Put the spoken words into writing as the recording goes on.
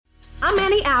I'm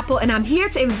Annie Apple, and I'm here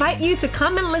to invite you to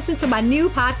come and listen to my new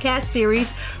podcast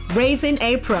series, Raising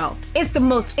a Pro. It's the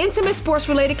most intimate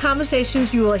sports-related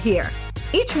conversations you will hear.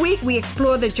 Each week, we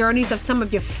explore the journeys of some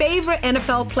of your favorite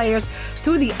NFL players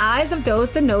through the eyes of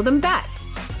those that know them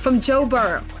best. From Joe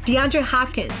Burrow, DeAndre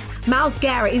Hopkins, Myles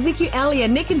Garrett, Ezekiel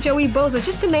Elliott, Nick and Joey Bosa,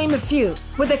 just to name a few.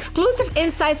 With exclusive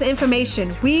insights and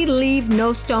information, we leave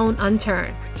no stone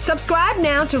unturned. Subscribe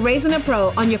now to Raising a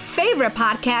Pro on your favorite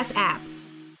podcast app.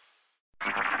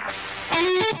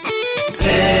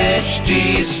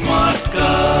 HD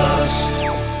Smartcast.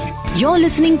 You're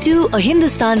listening to a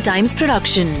Hindustan Times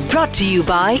production brought to you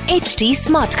by HD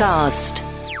Smartcast.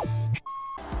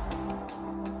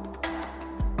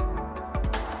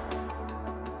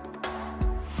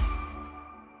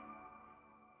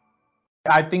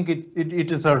 I think it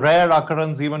is a rare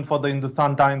occurrence even for the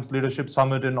Hindustan Times Leadership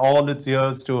Summit in all its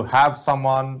years to have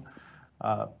someone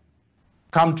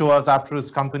come to us after his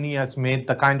company has made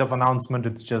the kind of announcement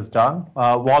it's just done.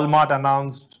 Walmart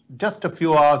announced just a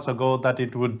few hours ago that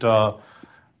it would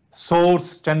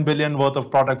source 10 billion worth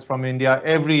of products from India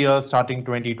every year starting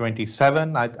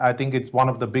 2027. I think it's one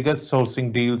of the biggest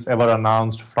sourcing deals ever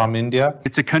announced from India.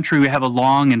 It's a country we have a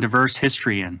long and diverse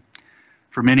history in.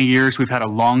 For many years, we've had a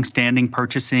long-standing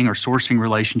purchasing or sourcing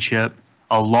relationship,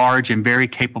 a large and very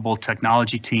capable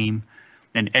technology team,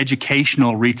 an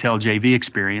educational retail JV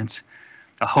experience,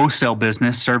 a wholesale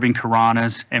business serving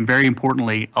Kiranas, and very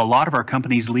importantly, a lot of our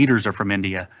company's leaders are from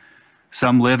India.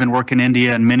 Some live and work in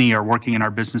India, and many are working in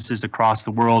our businesses across the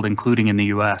world, including in the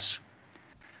U.S.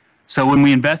 So when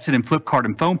we invested in Flipkart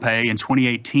and PhonePe in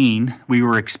 2018, we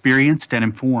were experienced and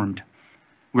informed.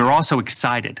 We were also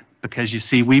excited because, you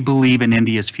see, we believe in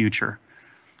India's future.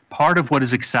 Part of what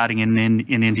is exciting in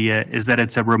India is that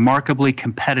it's a remarkably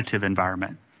competitive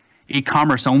environment.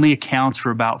 E-commerce only accounts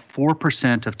for about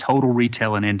 4% of total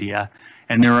retail in India,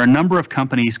 and there are a number of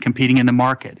companies competing in the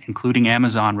market, including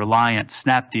Amazon, Reliance,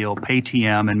 Snapdeal,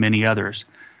 Paytm, and many others.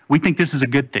 We think this is a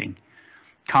good thing.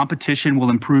 Competition will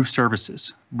improve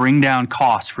services, bring down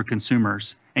costs for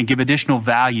consumers, and give additional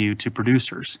value to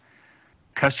producers.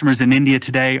 Customers in India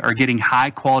today are getting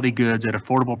high-quality goods at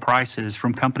affordable prices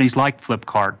from companies like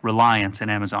Flipkart, Reliance, and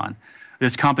Amazon.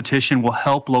 This competition will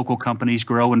help local companies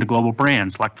grow into global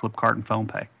brands like Flipkart and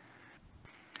PhonePe.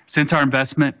 Since our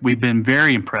investment, we've been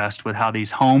very impressed with how these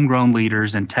homegrown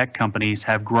leaders and tech companies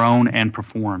have grown and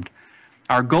performed.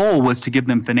 Our goal was to give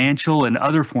them financial and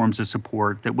other forms of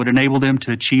support that would enable them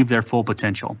to achieve their full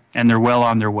potential, and they're well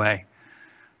on their way.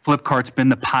 Flipkart's been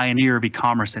the pioneer of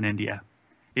e-commerce in India.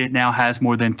 It now has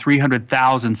more than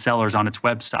 300,000 sellers on its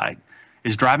website,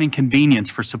 is driving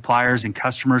convenience for suppliers and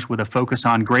customers with a focus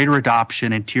on greater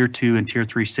adoption in Tier 2 and Tier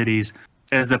 3 cities.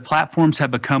 As the platforms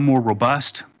have become more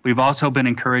robust, we've also been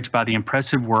encouraged by the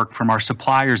impressive work from our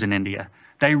suppliers in India.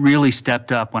 They really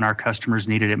stepped up when our customers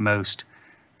needed it most.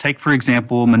 Take, for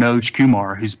example, Manoj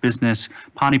Kumar, whose business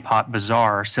Panipat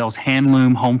Bazaar sells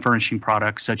handloom home furnishing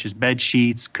products such as bed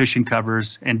sheets, cushion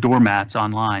covers, and doormats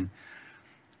online.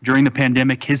 During the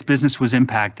pandemic, his business was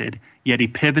impacted, yet he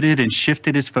pivoted and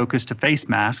shifted his focus to face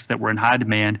masks that were in high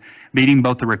demand, meeting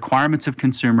both the requirements of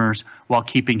consumers while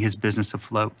keeping his business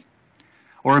afloat.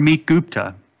 Or Amit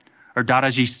Gupta, or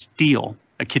Dadaji Steel,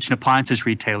 a kitchen appliances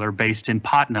retailer based in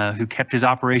Patna who kept his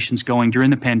operations going during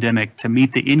the pandemic to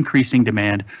meet the increasing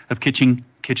demand of kitchen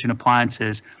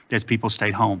appliances as people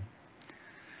stayed home.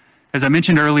 As I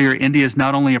mentioned earlier, India is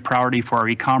not only a priority for our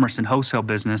e-commerce and wholesale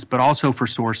business, but also for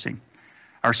sourcing.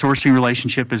 Our sourcing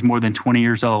relationship is more than 20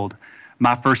 years old.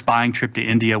 My first buying trip to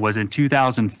India was in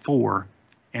 2004,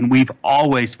 and we've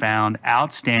always found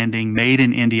outstanding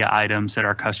made-in-India items that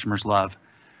our customers love.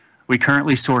 We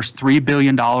currently source $3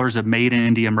 billion of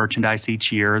made-in-India merchandise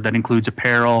each year. That includes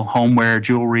apparel, homeware,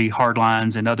 jewelry,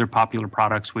 hardlines, and other popular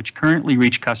products, which currently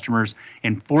reach customers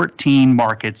in 14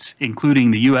 markets, including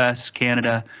the U.S.,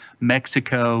 Canada,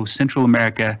 Mexico, Central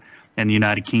America, and the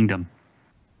United Kingdom.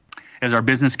 As our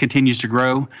business continues to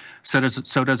grow, so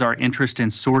does our interest in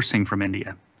sourcing from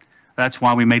India. That's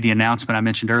why we made the announcement I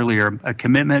mentioned earlier, a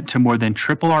commitment to more than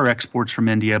triple our exports from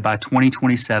India by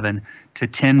 2027 to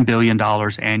 $10 billion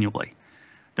annually.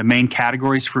 The main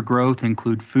categories for growth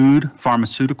include food,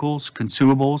 pharmaceuticals,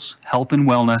 consumables, health and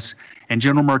wellness, and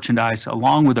general merchandise,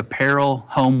 along with apparel,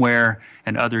 homeware,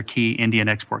 and other key Indian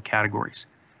export categories.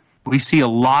 We see a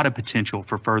lot of potential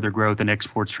for further growth in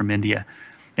exports from India.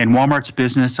 And Walmart's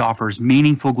business offers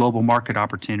meaningful global market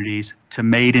opportunities to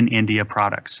made-in-India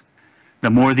products. The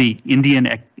more the Indian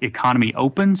economy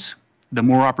opens, the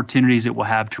more opportunities it will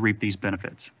have to reap these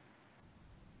benefits.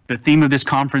 The theme of this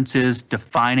conference is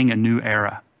defining a new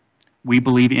era. We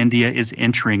believe India is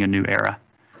entering a new era.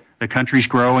 The country's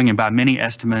growing, and by many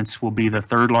estimates will be the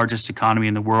third largest economy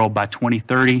in the world by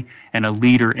 2030 and a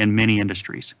leader in many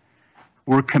industries.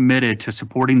 We're committed to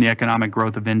supporting the economic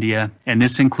growth of India, and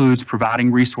this includes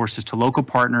providing resources to local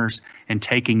partners and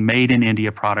taking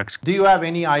made-in-India products. Do you have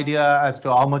any idea as to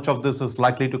how much of this is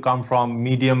likely to come from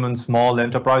medium and small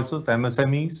enterprises,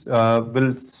 MSMEs?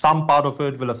 Will some part of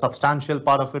it, will a substantial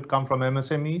part of it come from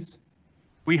MSMEs?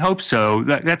 We hope so.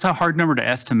 That's a hard number to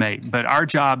estimate, but our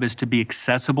job is to be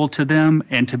accessible to them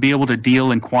and to be able to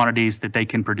deal in quantities that they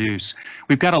can produce.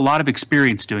 We've got a lot of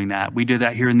experience doing that. We do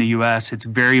that here in the U.S. It's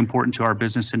very important to our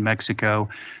business in Mexico.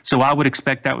 So I would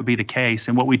expect that would be the case.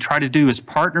 And what we try to do is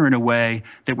partner in a way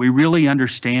that we really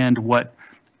understand what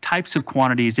types of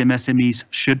quantities MSMEs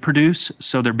should produce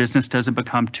so their business doesn't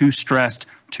become too stressed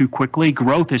too quickly.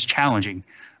 Growth is challenging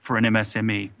for an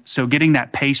MSME. So getting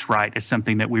that pace right is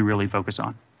something that we really focus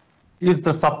on. Is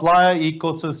the supplier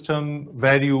ecosystem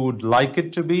where you would like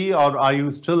it to be, or are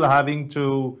you still having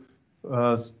to,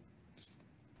 let's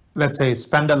say,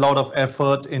 spend a lot of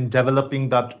effort in developing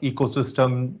that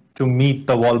ecosystem to meet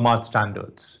the Walmart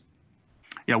standards?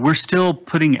 Yeah, we're still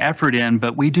putting effort in,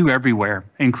 but we do everywhere,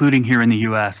 including here in the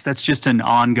U.S. That's just an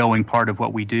ongoing part of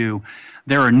what we do.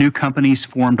 There are new companies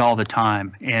formed all the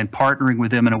time, and partnering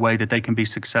with them in a way that they can be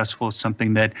successful is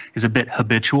something that is a bit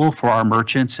habitual for our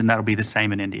merchants, and that'll be the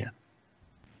same in India.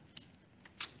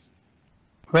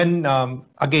 When,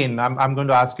 again, I'm going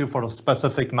to ask you for a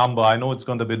specific number. I know it's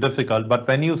going to be difficult, but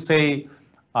when you say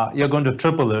you're going to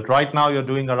triple it, right now you're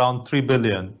doing around 3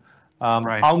 billion.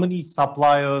 Right. How many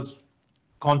suppliers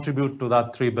contribute to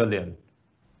that 3 billion?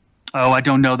 Oh, I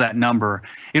don't know that number.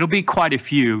 It'll be quite a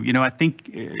few. You know, I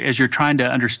think as you're trying to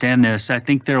understand this, I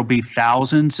think there'll be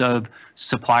thousands of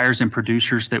suppliers and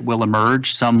producers that will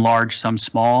emerge, some large, some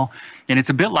small. And it's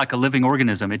a bit like a living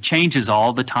organism. It changes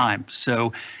all the time.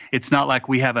 So it's not like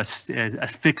we have a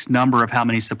fixed number of how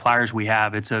many suppliers we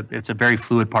have. It's a very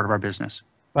fluid part of our business.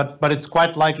 But it's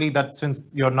quite likely that since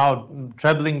you're now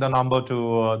trebling the number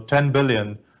to 10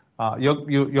 billion,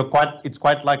 it's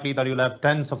quite likely that you'll have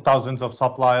tens of thousands of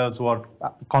suppliers who are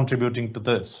contributing to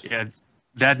this. Yeah,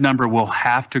 that number will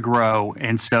have to grow.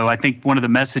 And so I think one of the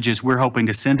messages we're hoping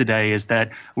to send today is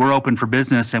that we're open for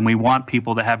business and we want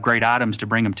people to have great items to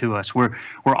bring them to us. We're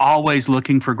always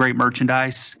looking for great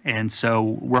merchandise. And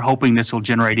so we're hoping this will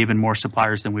generate even more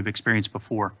suppliers than we've experienced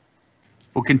before.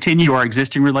 We'll continue our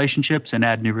existing relationships and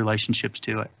add new relationships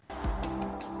to it.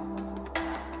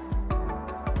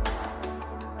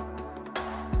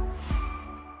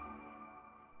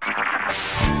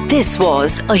 This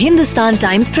was a Hindustan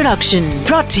Times production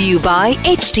brought to you by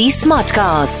HT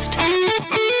Smartcast.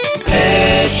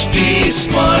 HT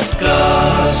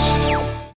Smartcast.